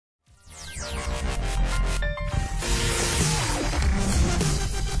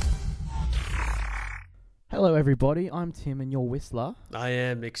Hello everybody, I'm Tim and you're Whiistler. I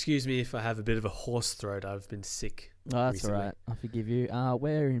am. Excuse me if I have a bit of a hoarse throat. I've been sick. Oh, that's recently. alright, I forgive you.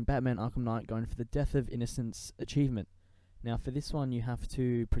 We're in Batman Arkham Knight going for the Death of Innocence achievement. Now for this one you have to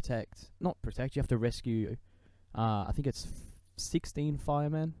you have to rescue, I think it's 16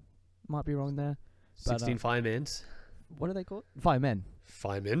 firemen. Might be wrong there. 16 firemans. What are they called? Firemen.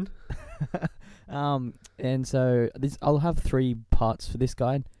 Firemen? And so I'll have 3 parts for this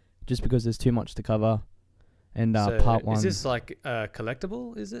guide, just because there's too much to cover. And So part 1... Is this like a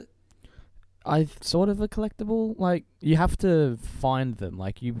collectible, is it? Sort of a collectible. Like, you have to find them.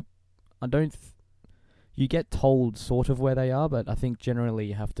 Like, you get told sort of where they are, but I think generally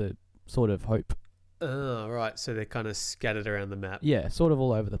you have to sort of hope. Oh, right. So they're kind of scattered around the map. Yeah, sort of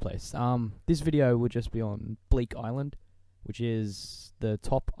all over the place. This video will just be on Bleake Island, which is the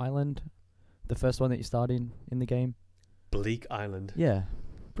top island, the first one that you start in the game. Bleake Island. Yeah,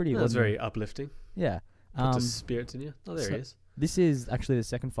 pretty. That's very uplifting. Yeah. Puts the spirits in you. Oh, there he is. This is actually the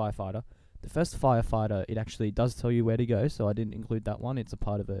second firefighter. The first firefighter, it actually does tell you where to go, so I didn't include that one. It's a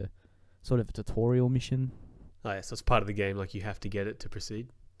part of a sort of a tutorial mission. Oh, yeah. So it's part of the game. Like you have to get it to proceed.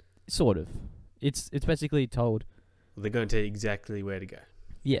 Sort of. It's basically told. Well, they're going to tell you exactly where to go.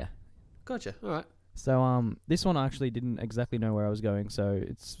 Yeah. Gotcha. All right. So this one I actually didn't exactly know where I was going, so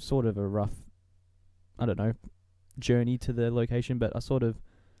it's sort of a rough, I don't know, journey to the location, but I sort of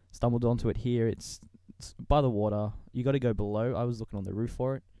stumbled onto it here. It's by the water. You got to go below. I was looking on the roof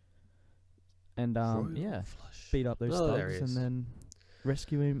for it, and yeah, beat up those thugs and then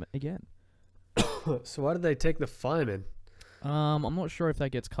rescue him again. So why did they take the firemen? I'm not sure if that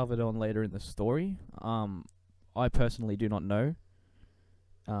gets covered on later in the story. I personally do not know.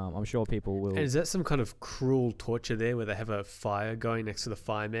 I'm sure people will. And is that some kind of cruel torture there, where they have a fire going next to the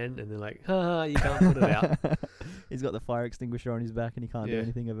firemen, and they're like, "Ha, you can't put it out." He's got the fire extinguisher on his back, and he can't do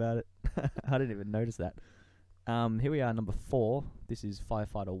anything about it. I didn't even notice that. Here we are, number 4. This is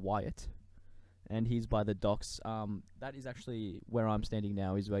firefighter Wyatt, and he's by the docks. That is actually where I'm standing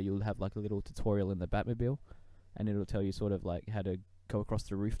now. Is where you'll have like a little tutorial in the Batmobile, and it'll tell you sort of like how to go across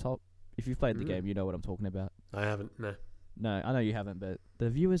the rooftop. If you've played the game, you know what I'm talking about. I haven't. No. No, I know you haven't, but the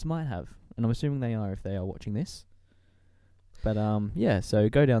viewers might have, and I'm assuming they are if they are watching this. But yeah, so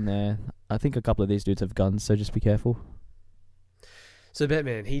go down there. I think a couple of these dudes have guns, so just be careful. So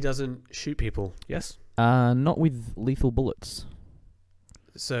Batman, he doesn't shoot people, yes? Not with lethal bullets.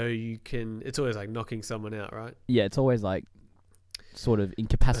 So you can... It's always like knocking someone out, right? Yeah, it's always like sort of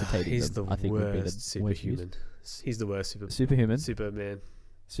incapacitating He's them, the I think worst would be the superhuman. He's the worst superhuman.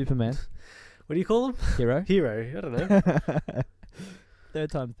 Superman. What do you call him? Hero. Hero. I don't know.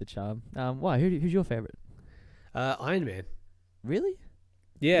 Third time's the charm. Why? Who's your favorite? Iron Man. Really?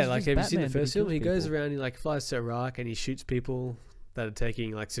 Yeah, He's like just have you seen the Batman, but first he film? kills He goes people. around, he like flies to Iraq and he shoots people that are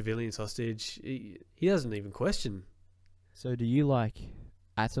taking like civilians hostage. He doesn't even question. So do you like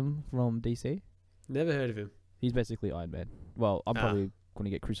Atom from DC? Never heard of him. He's basically Iron Man. Well, I'm probably going to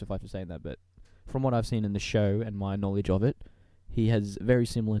get crucified for saying that, but from what I've seen in the show and my knowledge of it, he has very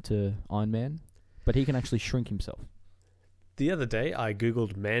similar to Iron Man, but he can actually shrink himself. The other day, I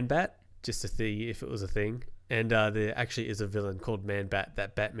googled Man-Bat just to see if it was a thing, and there actually is a villain called Man-Bat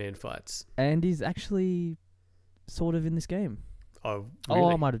that Batman fights. And he's actually sort of in this game. Oh, really?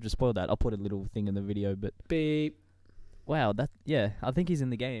 Oh, I might have just spoiled that. I'll put a little thing in the video, but... Beep. Wow, I think he's in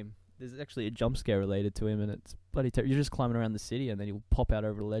the game. There's actually a jump scare related to him, and it's bloody terrible. You're just climbing around the city, and then he'll pop out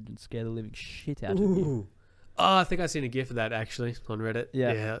over the ledge and scare the living shit out of you. Oh, I think I seen a gif of that actually on Reddit.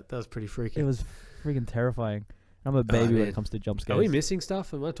 Yeah. Yeah, that was pretty freaky. It was freaking terrifying. I'm a baby when it comes to jump scares. Are we missing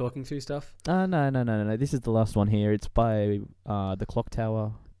stuff? Am I talking through stuff? No. This is the last one here. It's by the clock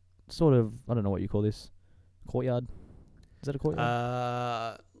tower. Sort of, I don't know what you call this. Courtyard? Is that a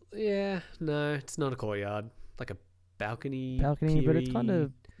courtyard? Yeah, no, it's not a courtyard. Like a balcony. Balcony, but it's kind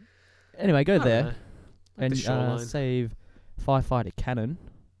of... Anyway, go there like and save Firefighter Cannon,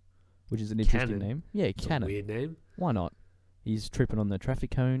 which is an interesting name. Yeah, It's Cannon. a weird name. Why not? He's tripping on the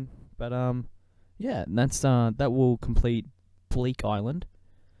traffic cone. But yeah, that's that will complete Bleake Island,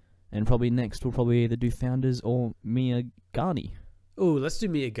 and probably next we'll probably either do Founders or Miyagani. Oh, let's do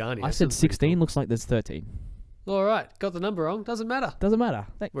Miyagani. I said 16. Looks like there's 13. All right, got the number wrong. Doesn't matter. Doesn't matter.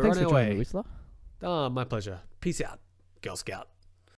 We're Thanks on for our joining me, way. Whistler. Oh, my pleasure. Peace out, Girl Scout.